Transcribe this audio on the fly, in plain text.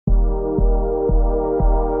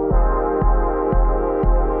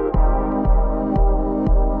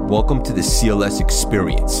Welcome to the CLS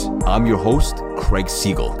Experience. I'm your host, Craig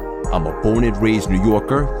Siegel. I'm a born and raised New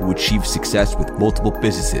Yorker who achieved success with multiple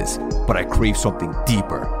businesses, but I crave something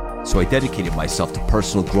deeper. So I dedicated myself to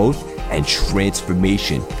personal growth and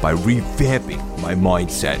transformation by revamping my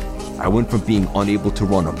mindset. I went from being unable to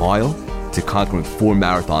run a mile to conquering 4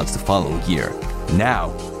 marathons the following year. Now,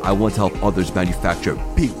 I want to help others manufacture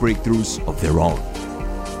big breakthroughs of their own.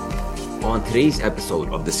 On today's episode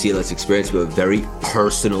of the CLS Experience, we have a very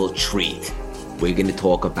personal treat. We're going to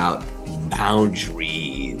talk about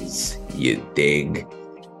boundaries, you dig?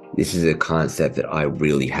 This is a concept that I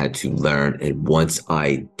really had to learn, and once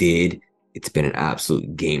I did, it's been an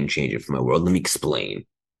absolute game changer for my world. Let me explain.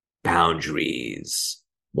 Boundaries.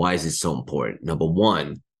 Why is it so important? Number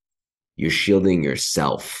one, you're shielding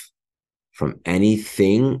yourself from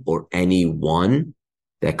anything or anyone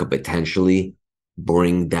that could potentially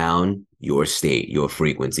bring down your state, your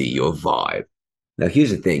frequency, your vibe. Now,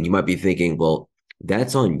 here's the thing. You might be thinking, well,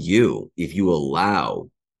 that's on you if you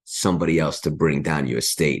allow somebody else to bring down your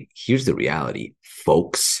state. Here's the reality,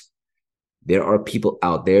 folks. There are people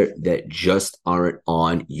out there that just aren't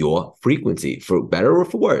on your frequency, for better or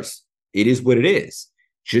for worse. It is what it is.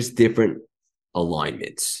 Just different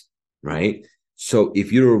alignments, right? So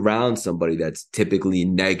if you're around somebody that's typically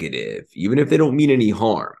negative, even if they don't mean any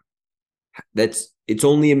harm, it's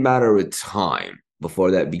only a matter of time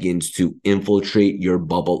before that begins to infiltrate your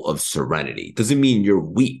bubble of serenity. Doesn't mean you're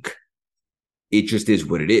weak. It just is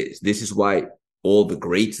what it is. This is why all the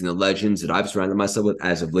greats and the legends that I've surrounded myself with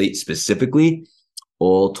as of late specifically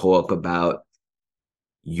all talk about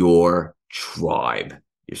your tribe,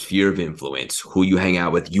 your sphere of influence, who you hang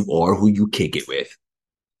out with. You are who you kick it with.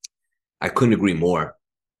 I couldn't agree more.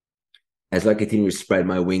 As I continue to spread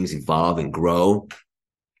my wings, evolve, and grow,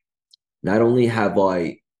 not only have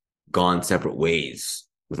I gone separate ways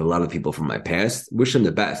with a lot of people from my past, wish them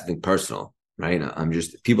the best, I think personal, right?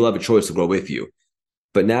 People have a choice to grow with you.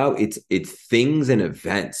 But now it's things and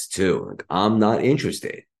events too. Like, I'm not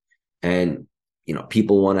interested. And,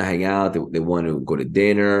 people want to hang out. They want to go to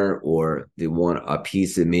dinner or they want a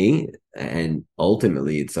piece of me. And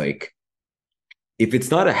ultimately it's like, if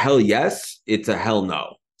it's not a hell yes, it's a hell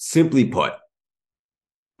no. Simply put.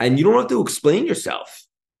 And you don't have to explain yourself.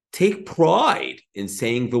 Take pride in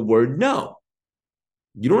saying the word no.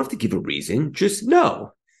 You don't have to give a reason, just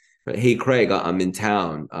no. Hey, Craig, I'm in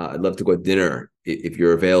town. I'd love to go to dinner if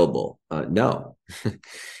you're available. No.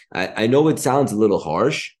 I know it sounds a little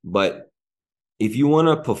harsh, but if you want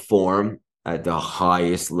to perform at the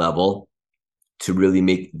highest level to really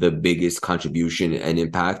make the biggest contribution and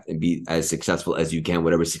impact and be as successful as you can,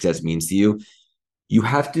 whatever success means to you, you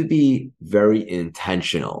have to be very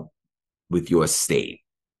intentional with your state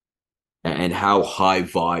and how high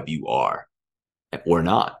vibe you are or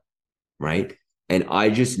not, right? And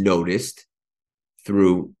I just noticed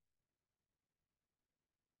through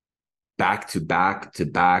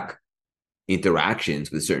back-to-back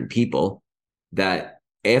interactions with certain people that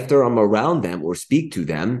after I'm around them or speak to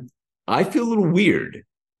them, I feel a little weird,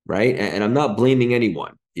 right? And I'm not blaming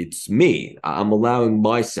anyone. It's me. I'm allowing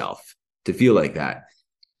myself to feel like that.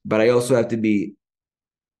 But I also have to be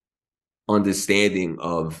understanding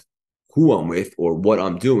of who I'm with or what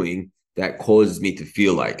I'm doing that causes me to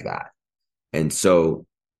feel like that. And so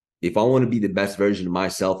if I want to be the best version of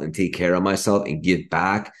myself and take care of myself and give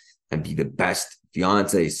back and be the best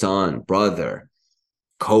fiance, son, brother,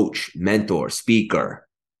 coach, mentor, speaker,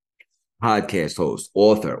 podcast host,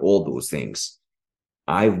 author, all those things,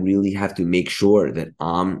 I really have to make sure that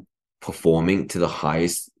I'm performing to the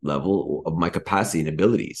highest level of my capacity and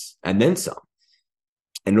abilities, and then some.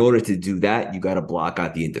 In order to do that, you got to block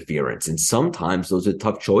out the interference. And sometimes those are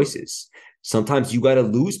tough choices. Sometimes you got to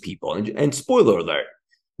lose people. And spoiler alert,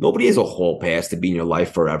 nobody has a hall pass to be in your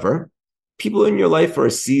life forever. People are in your life for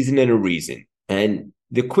a season and a reason. And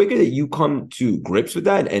the quicker that you come to grips with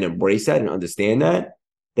that and embrace that and understand that,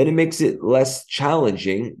 then it makes it less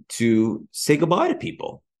challenging to say goodbye to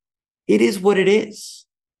people. It is what it is.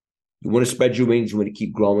 You want to spread your wings. You want to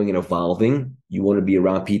keep growing and evolving. You want to be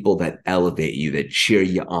around people that elevate you, that cheer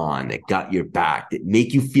you on, that got your back, that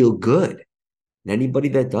make you feel good. And anybody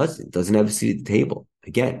that doesn't have a seat at the table.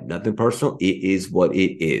 Again, nothing personal. It is what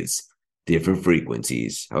it is. Different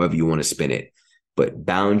frequencies, however you want to spin it. But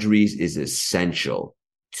boundaries is essential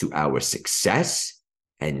to our success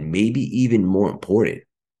and maybe even more important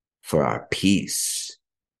for our peace,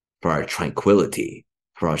 for our tranquility,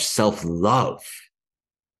 for our self-love.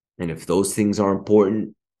 And if those things are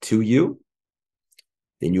important to you,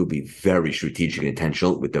 then you'll be very strategic and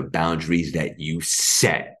intentional with the boundaries that you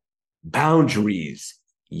set. Boundaries,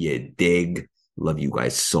 you dig? Love you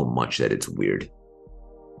guys so much that it's weird.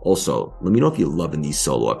 Also, let me know if you're loving these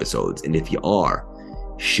solo episodes. And if you are,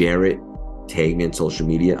 share it, tag me on social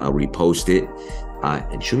media. I'll repost it.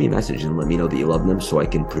 And shoot me a message and let me know that you love them so I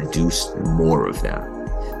can produce more of them.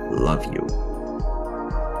 Love you.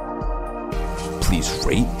 Please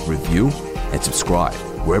rate, review, and subscribe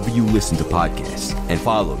wherever you listen to podcasts. And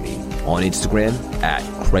follow me on Instagram at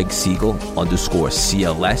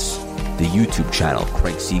CraigSiegel_CLS, the YouTube channel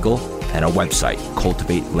Craig Siegel, and our website,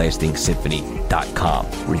 CultivateLastingSymphony.com,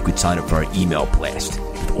 where you could sign up for our email blast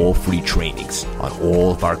with all free trainings on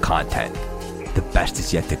all of our content. The best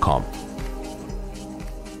is yet to come.